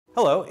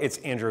Hello, it's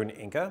Andrew and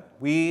Inga.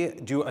 We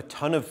do a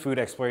ton of food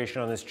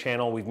exploration on this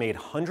channel. We've made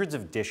hundreds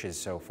of dishes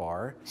so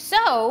far.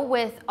 So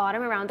with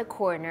autumn around the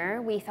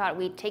corner, we thought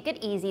we'd take it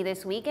easy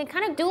this week and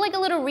kind of do like a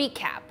little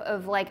recap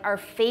of like our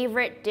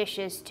favorite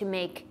dishes to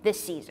make this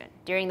season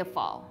during the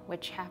fall,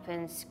 which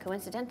happens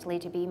coincidentally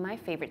to be my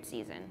favorite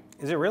season.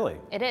 Is it really?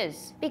 It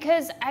is,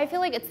 because I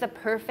feel like it's the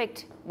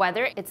perfect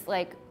weather. It's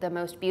like the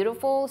most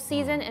beautiful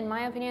season in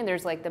my opinion.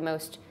 There's like the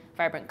most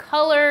vibrant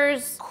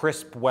colors.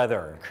 Crisp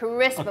weather.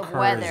 Crisp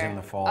weather. In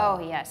the fall.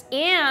 Oh yes,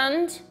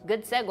 and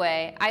good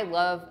segue, I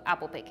love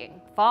apple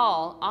picking.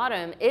 Fall,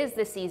 autumn is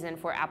the season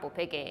for apple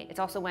picking. It's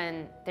also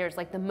when there's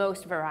like the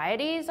most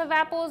varieties of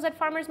apples at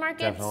farmers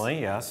markets. Definitely,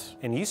 yes.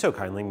 And you so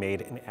kindly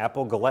made an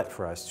apple galette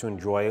for us to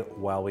enjoy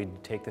while we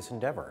take this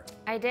endeavor.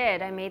 I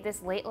did, I made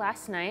this late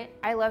last night.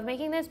 I love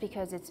making this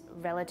because it's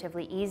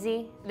relatively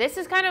easy. This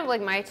is kind of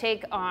like my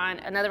take on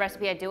another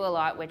recipe I do a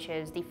lot, which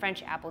is the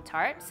French apple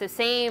tart. So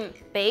same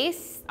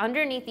base,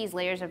 underneath these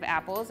layers of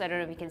apples, I don't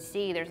know if you can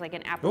see, there's like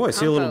an apple Oh, I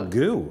see a little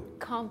goo.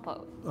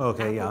 Compote.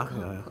 Okay,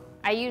 yeah.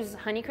 I use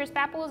Honeycrisp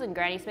apples and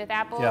Granny Smith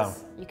apples. Yeah.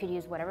 You could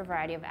use whatever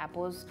variety of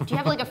apples. Do you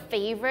have like a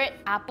favorite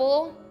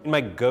apple? My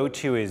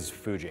go-to is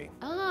Fuji.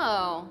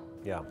 Oh.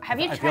 Yeah.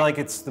 Have you I feel like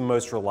it's the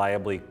most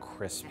reliably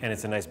crisp, and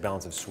it's a nice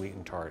balance of sweet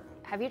and tart.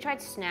 Have you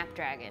tried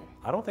Snapdragon?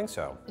 I don't think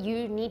so.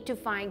 You need to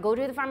go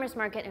to the farmer's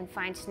market and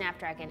find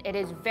Snapdragon. It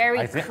is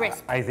very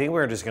crisp. I think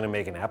we're just gonna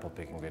make an apple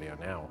picking video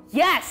now.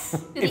 Yes!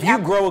 If you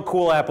grow a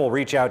cool apple,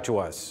 reach out to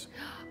us.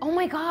 Oh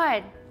my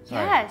God. Yes.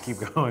 All right,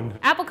 keep going.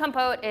 Apple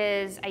compote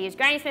is, I use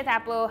Granny Smith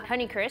apple,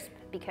 Honeycrisp,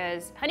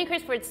 because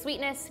Honeycrisp for its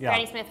sweetness,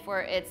 Granny Smith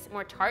for its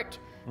more tart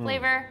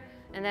flavor,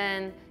 and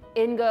then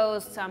in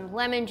goes some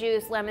lemon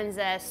juice, lemon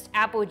zest,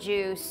 apple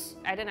juice.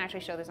 I didn't actually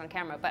show this on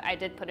camera, but I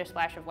did put a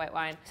splash of white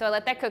wine. So I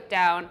let that cook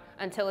down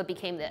until it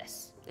became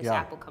this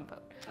apple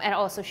compote. And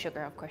also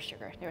sugar, of course,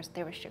 sugar.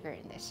 There was sugar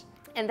in this.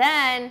 And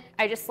then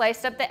I just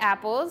sliced up the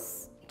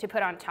apples to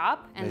put on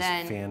top, and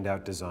then fanned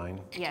out design.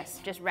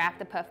 Yes, just wrap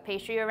the puff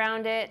pastry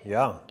around it.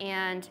 Yeah.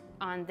 And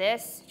on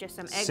this, just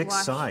some egg wash.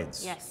 6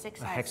 sides. Yes, 6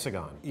 sides. A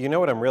hexagon. You know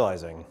what I'm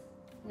realizing?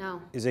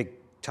 No. Is a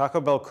Taco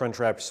Bell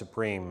Crunchwrap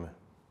Supreme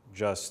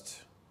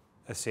just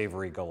a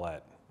savory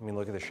galette? I mean,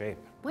 look at the shape.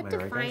 What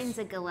defines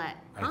a galette?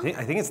 Huh?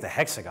 I think it's the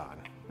hexagon.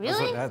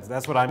 Really?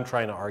 That's what I'm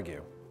trying to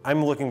argue.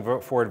 I'm looking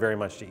forward very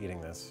much to eating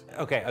this.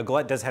 Okay, a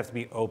galette does have to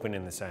be open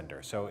in the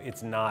center, so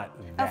it's not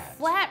that. A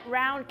flat,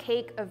 round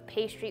cake of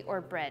pastry or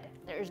bread.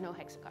 There is no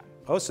hexagon.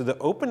 Oh, so the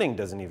opening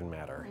doesn't even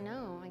matter.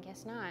 No, I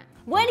guess not.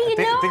 What do you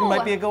know? I think it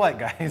might be a galette,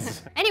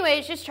 guys.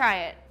 Anyways, just try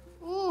it.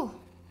 Ooh.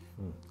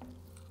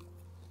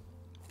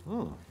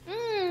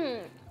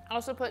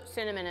 Also put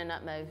cinnamon and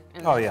nutmeg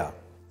in Oh yeah,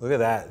 look at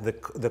that,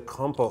 the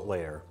compote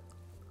layer.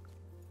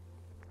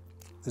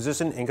 Is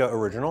this an Inga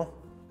original?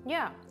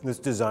 Yeah. This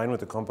design with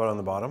the compote on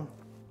the bottom?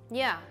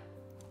 Yeah.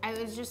 I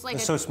was just like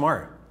It's so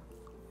smart.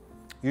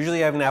 Usually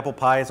you have an apple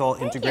pie, it's all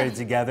integrated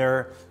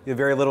together. You have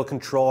very little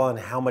control on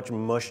how much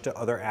mush to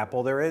other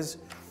apple there is.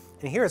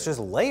 And here it's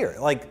just layered,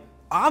 like,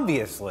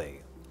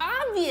 obviously.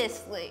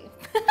 Obviously.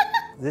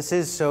 This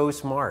is so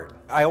smart.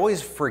 I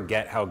always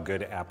forget how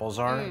good apples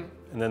are,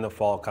 and then the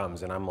fall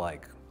comes and I'm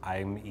like,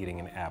 I'm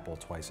eating an apple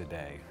twice a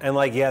day. And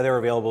like, yeah, they're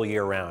available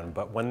year round,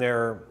 but when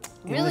they're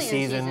in the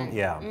season,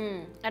 yeah.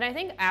 And I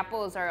think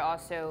apples are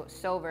also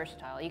so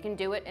versatile. You can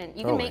do it, and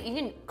you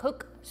can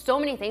cook so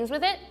many things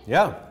with it.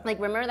 Yeah. Like,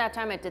 remember that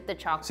time I did the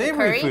chocolate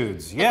Savory curry?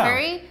 foods, yeah. The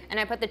curry, and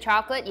I put the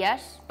chocolate,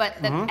 yes,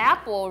 but the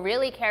apple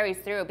really carries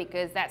through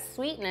because that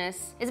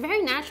sweetness is a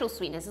very natural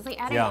sweetness. It's like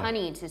adding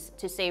honey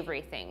to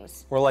savory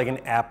things. Or like an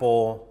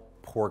apple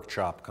pork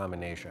chop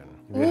combination.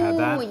 Have you had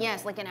that? Ooh,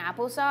 yes, like an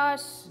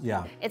applesauce.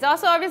 Yeah. It's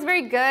also obviously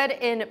very good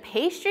in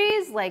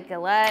pastries like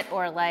galette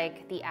or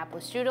like the apple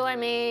strudel I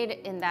made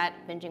in that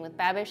Binging with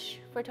Babish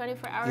for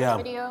 24 Hours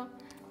video.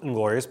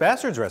 Inglourious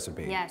Bastards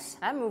recipe. Yes,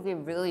 that movie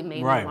really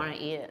made me want to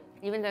eat it.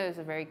 Even though it was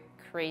a very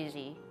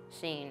crazy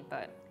scene,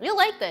 but you'll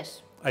like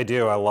this. I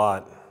do, a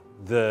lot.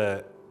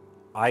 The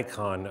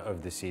icon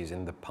of the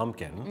season, the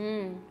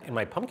pumpkin. In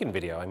my pumpkin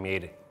video, I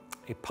made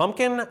a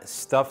pumpkin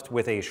stuffed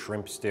with a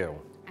shrimp stew.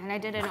 And I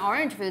did an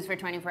Orange Foods for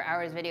 24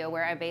 Hours video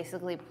where I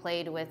basically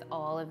played with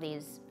all of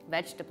these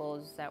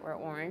vegetables that were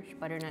orange,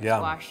 butternut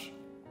squash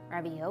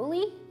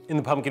ravioli. In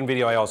the pumpkin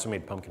video, I also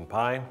made pumpkin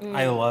pie.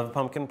 I love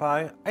pumpkin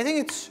pie. I think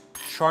it's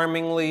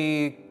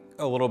charmingly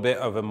a little bit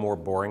of a more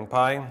boring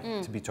pie,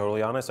 to be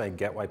totally honest. I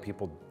get why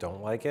people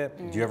don't like it.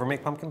 Do you ever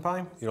make pumpkin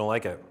pie? You don't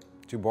like it.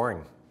 Too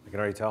boring. I can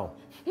already tell.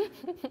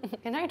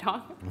 Can I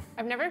talk?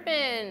 I've never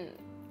been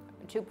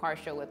too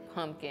partial with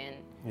pumpkin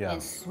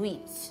and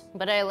sweets,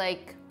 but I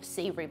like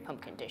savory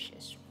pumpkin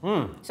dishes.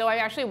 So I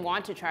actually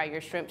want to try your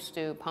shrimp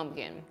stew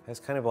pumpkin. It's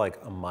kind of like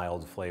a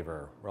mild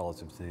flavor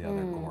relative to the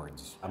other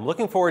gourds. I'm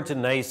looking forward to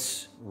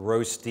nice,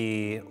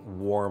 roasty,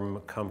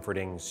 warm,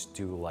 comforting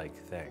stew-like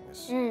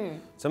things.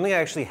 Something I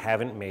actually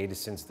haven't made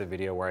since the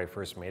video where I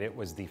first made it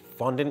was the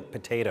fondant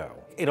potato.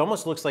 It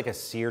almost looks like a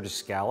seared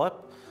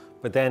scallop,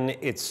 but then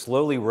it's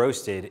slowly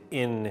roasted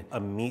in a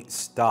meat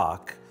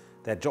stock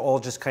that all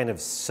just kind of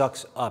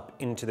sucks up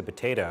into the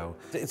potato.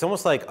 It's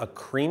almost like a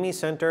creamy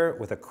center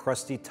with a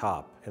crusty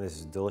top, and this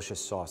is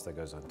delicious sauce that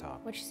goes on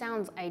top. Which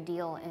sounds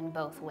ideal in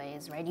both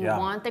ways, right? You Yeah.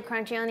 want the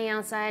crunchy on the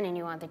outside and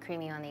you want the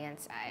creamy on the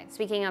inside.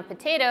 Speaking of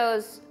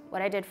potatoes,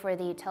 what I did for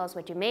the Tell Us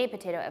What You Made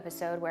potato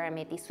episode where I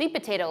made the sweet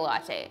potato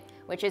latte,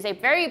 which is a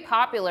very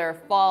popular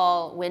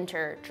fall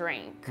winter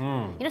drink. You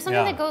know, something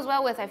yeah. that goes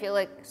well with, I feel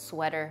like,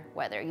 sweater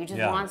weather. You just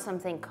Yeah. want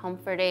something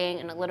comforting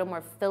and a little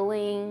more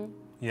filling.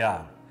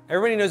 Yeah.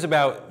 Everybody knows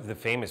about the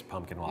famous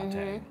pumpkin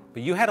latte,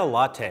 but you had a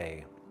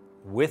latte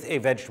with a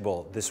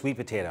vegetable, the sweet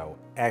potato,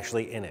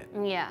 actually in it.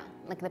 Yeah,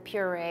 like the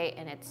puree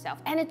in itself.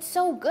 And it's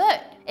so good.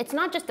 It's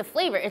not just the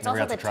flavor, it's Never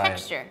also got the to try it.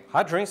 texture.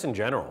 Hot drinks in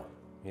general,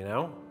 you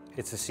know?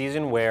 It's a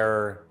season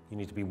where you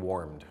need to be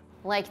warmed.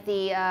 Like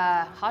the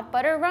hot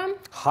butter rum.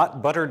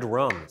 Hot buttered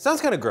rum.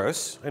 Sounds kind of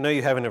gross. I know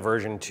you have an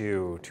aversion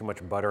to too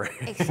much butter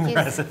in Excuse-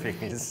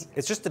 recipes.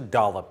 It's just a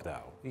dollop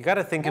though. You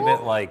gotta think of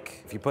it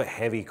like if you put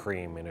heavy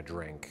cream in a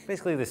drink,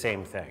 basically the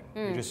same thing.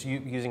 You're just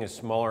using a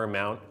smaller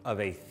amount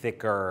of a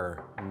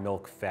thicker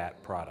milk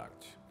fat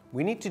product.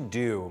 We need to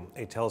do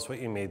a Tell Us What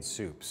You Made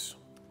soups.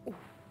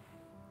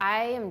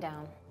 I am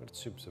down. What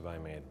soups have I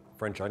made?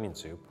 French onion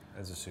soup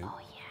as a soup. Oh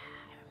yeah,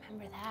 I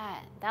remember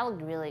that. That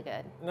looked really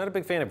good. Not a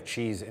big fan of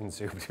cheese in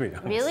soup, to be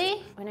honest.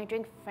 Really? When I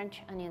drink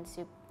French onion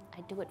soup,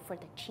 I do it for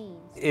the cheese.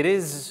 It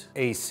is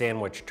a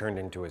sandwich turned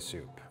into a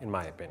soup, in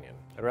my opinion.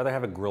 I'd rather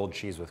have a grilled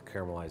cheese with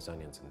caramelized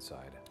onions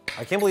inside.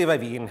 I can't believe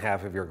I've eaten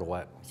half of your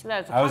galette. So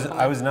that's a I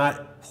compliment. was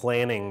not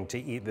planning to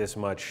eat this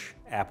much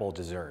apple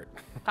dessert.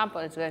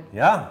 Compote is good.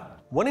 Yeah.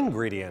 One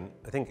ingredient,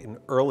 I think in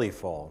early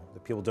fall,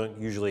 that people don't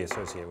usually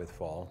associate with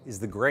fall, is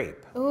the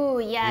grape. Ooh,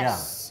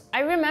 yes. I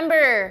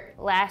remember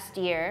last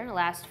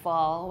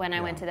fall, when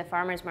I went to the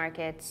farmer's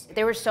markets,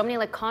 there were so many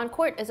like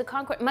Concord, is it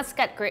Concord?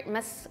 Muscat grapes.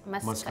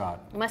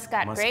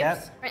 Muscat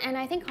grapes. And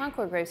I think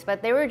Concord grapes,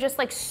 but they were just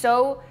like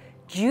so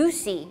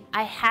juicy.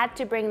 I had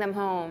to bring them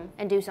home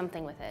and do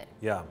something with it.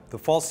 Yeah, the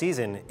fall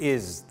season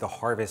is the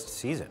harvest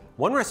season.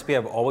 One recipe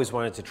I've always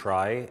wanted to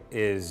try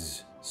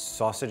is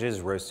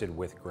sausages roasted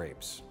with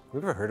grapes.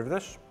 Have you ever heard of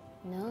this?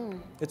 No.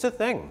 It's a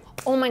thing.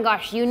 Oh my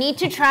gosh, you need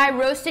to try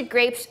roasted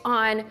grapes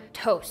on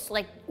toast,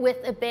 like with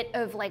a bit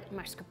of like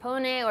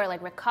mascarpone or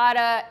like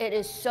ricotta. It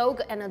is so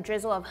good, and a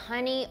drizzle of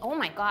honey. Oh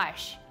my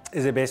gosh.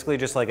 Is it basically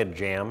just like a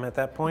jam at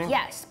that point?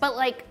 Yes, but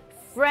like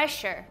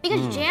fresher.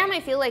 Because jam,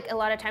 I feel like a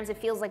lot of times it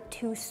feels like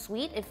too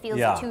sweet. It feels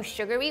Yeah. too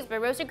sugary.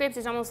 But roasted grapes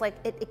is almost like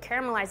it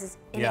caramelizes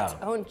in Yeah. its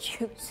own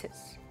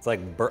juices. It's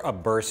like a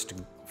burst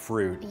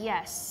fruit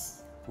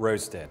Yes.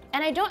 roasted.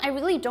 And I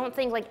really don't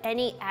think like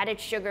any added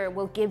sugar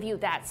will give you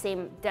that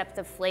same depth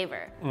of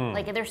flavor.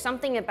 Like there's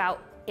something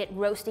about it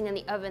roasting in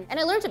the oven. And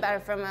I learned about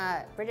it from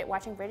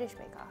watching British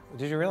Bake Off.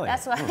 Did you really?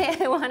 That's why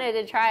I wanted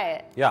to try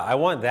it. Yeah, I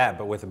want that,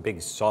 but with a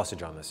big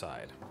sausage on the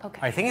side. Okay.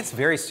 I think it's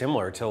very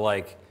similar to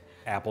like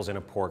apples in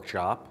a pork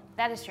chop,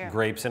 That is true.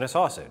 grapes in a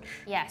sausage.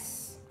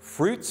 Yes.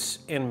 Fruits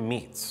and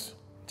meats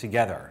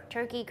together.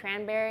 Turkey,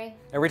 cranberry.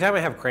 Every time I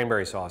have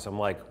cranberry sauce, I'm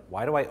like,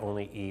 why do I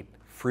only eat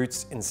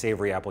fruits and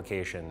savory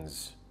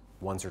applications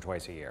once or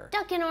twice a year?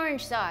 Duck and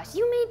orange sauce.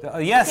 You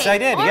made. Yes, I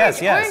did.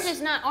 Orange, Yes. Orange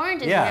is not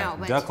orange. Yeah, now,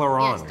 but duck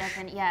l'orange. Yes, duck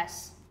and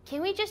yes.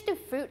 Can we just do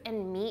fruit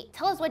and meat?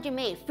 Tell us what you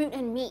made. Fruit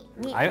and meat.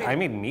 I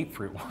made meat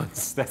fruit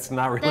once. That's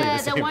not really the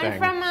same the one thing.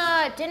 from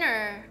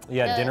dinner.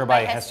 Yeah, Dinner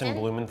by Heston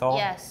Blumenthal.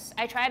 Yes,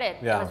 I tried it.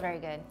 Yeah. It was very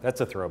good.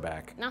 That's a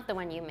throwback. Not the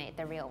one you made,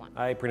 the real one.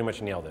 I pretty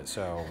much nailed it,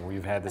 so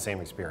we've had the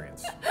same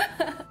experience.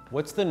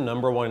 What's the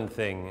number one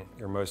thing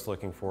you're most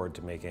looking forward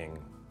to making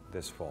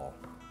this fall?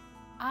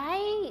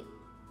 I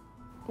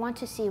want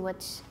to see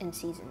what's in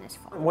season this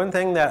fall. One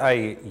thing that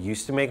I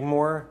used to make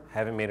more,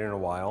 haven't made in a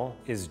while,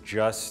 is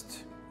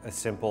just a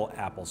simple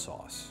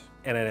applesauce.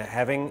 And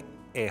having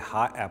a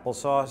hot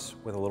applesauce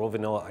with a little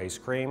vanilla ice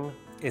cream,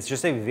 it's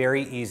just a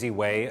very easy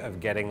way of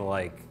getting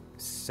like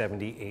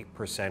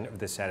 78% of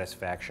the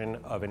satisfaction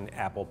of an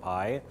apple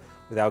pie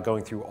without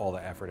going through all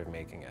the effort of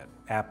making it.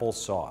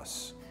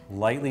 Applesauce.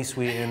 Lightly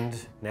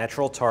sweetened,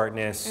 natural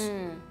tartness,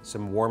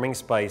 some warming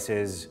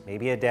spices,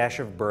 maybe a dash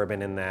of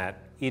bourbon in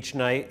that. Each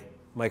night,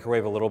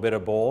 microwave a little bit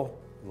of bowl,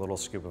 a little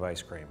scoop of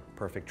ice cream.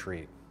 Perfect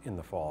treat in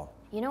the fall.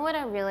 You know what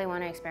I really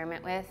want to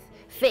experiment with?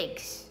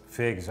 Figs.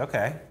 Figs,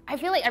 okay. I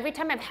feel like every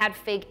time I've had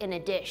fig in a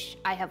dish,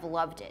 I have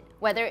loved it.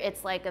 Whether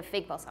it's like a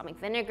fig balsamic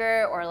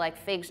vinegar or like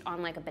figs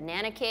on like a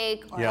banana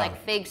cake or Yeah.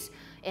 like figs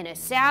in a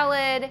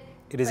salad.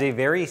 It is a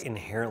very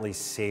inherently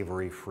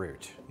savory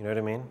fruit. You know what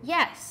I mean?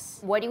 Yes.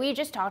 What we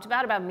just talked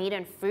about meat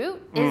and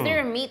fruit. Is there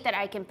a meat that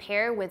I can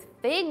pair with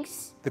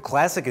figs? The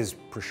classic is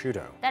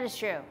prosciutto. That is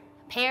true.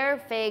 Pear,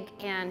 fig,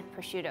 and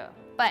prosciutto.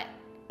 But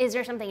is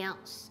there something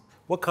else?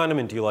 What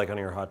condiment do you like on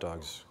your hot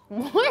dogs?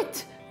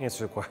 What?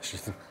 Answer the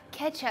question.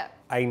 Ketchup.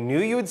 I knew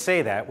you would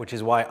say that, which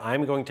is why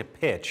I'm going to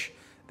pitch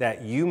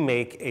that you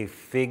make a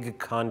fig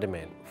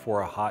condiment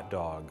for a hot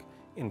dog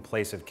in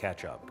place of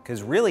ketchup.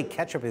 Because really,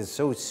 ketchup is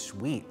so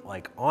sweet.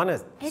 Like on a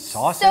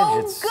sausage,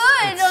 it's so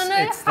good on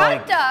a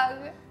hot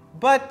dog.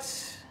 But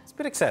it's a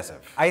bit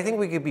excessive. I think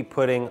we could be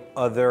putting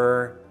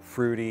other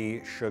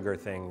fruity sugar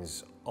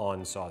things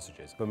on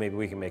sausages, but maybe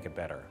we can make it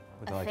better.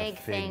 With A fig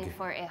thing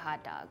for a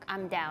hot dog.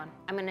 I'm down.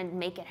 I'm gonna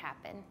make it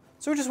happen.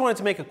 So we just wanted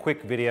to make a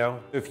quick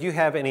video. If you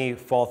have any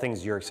fall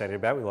things you're excited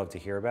about, we'd love to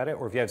hear about it.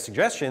 Or if you have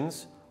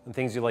suggestions on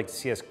things you'd like to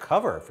see us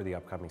cover for the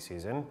upcoming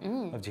season,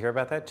 love to hear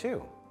about that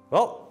too.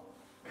 Well,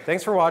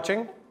 thanks for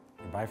watching,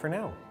 and bye for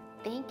now.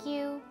 Thank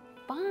you.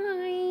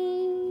 Bye.